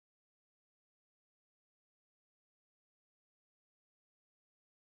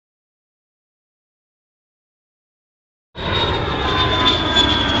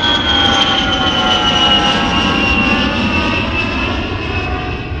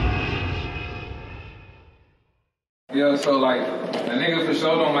Yeah, so like, a nigga for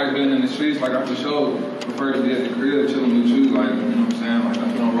sure don't like being in the streets. Like, I for sure prefer to be at the crib chilling with you. Like, you know what I'm saying? Like,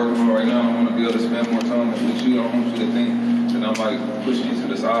 that's what I'm working on right now. I want to be able to spend more time with you. I don't want you to think that I'm like pushing you to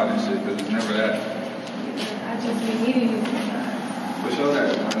the side and shit, because it's never that. I just be needing you sometimes. For sure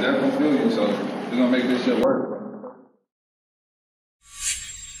that. I definitely feel you, so we're gonna make this shit work.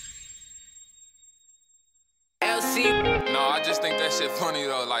 No, I just think that shit funny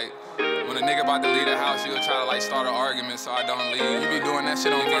though. Like, when a nigga about to leave the house, you'll try to like start an argument so I don't leave. You be doing that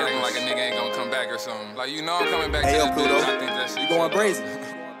shit on purpose, like a nigga ain't gonna come back or something. Like, you know I'm coming back to this bitch. I think that shit going brazen.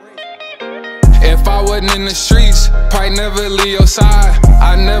 If I wasn't in the streets, probably never leave your side.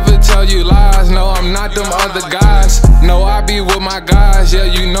 I never tell you lies, no, I'm not them other guys. No, I be with my guys, yeah,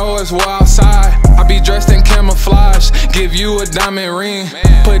 you know it's war outside. I be dressed in camouflage, give you a diamond ring.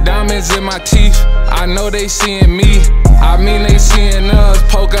 Put diamonds in my teeth, I know they seeing me. I mean they seeing us,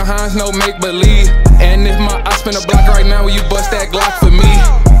 Pocahontas, no make-believe. And if I spin a block right now, will you bust that Glock for me?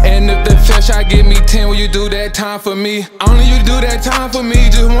 And if the fish I give me 10, will you do that time for me? Only you do that time for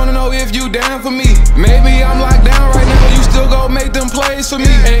me, just wanna know if you down for me. Maybe I'm locked down right now, you still gon' make them plays for me.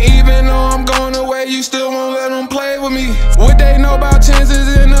 And even though I'm going away, you still won't let them play with me. What they know about chances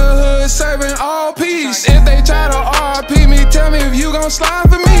in the hood, serving all peace. If they try to RP me, tell me if you gon' slide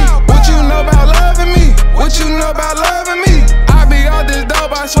for me. What you know about loving me? What you know about loving me? I be all this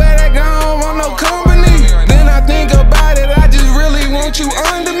dope, I swear that God don't want no company. Then I think about it, I just really want you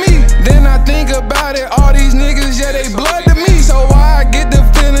under me. Then I think about it, all these niggas, yeah, they blood to me. So why I get the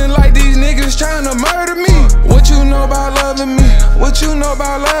feeling like these niggas trying to murder me? What you know about loving me? What you know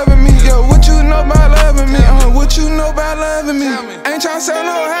about loving me? Yo, what you know about loving me? What you know about loving me? Ain't tryna sell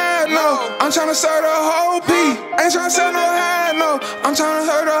no hat, no. I'm tryna serve the whole P. Ain't tryna sell no hat, no. I'm tryna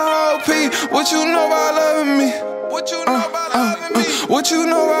serve the whole P. What you know about loving me? What you know about loving me? What you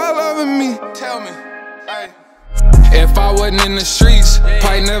know about loving me? Tell me. Hey. If I wasn't in the streets,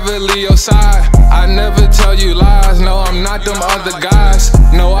 probably never leave your side. I never tell you lies, no, I'm not them other guys.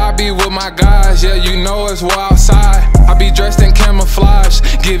 No, I be with my guys, yeah, you know it's war outside. I be dressed in camouflage,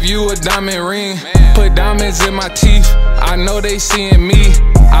 give you a diamond ring. Put diamonds in my teeth, I know they seeing me.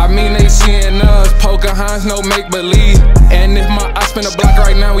 I mean they seeing us, Pocahontas, no make-believe. And if I spin a block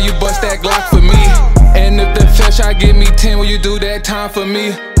right now, will you bust that Glock for me? And if the fish I give me 10, will you do that time for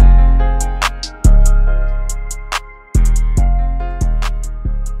me?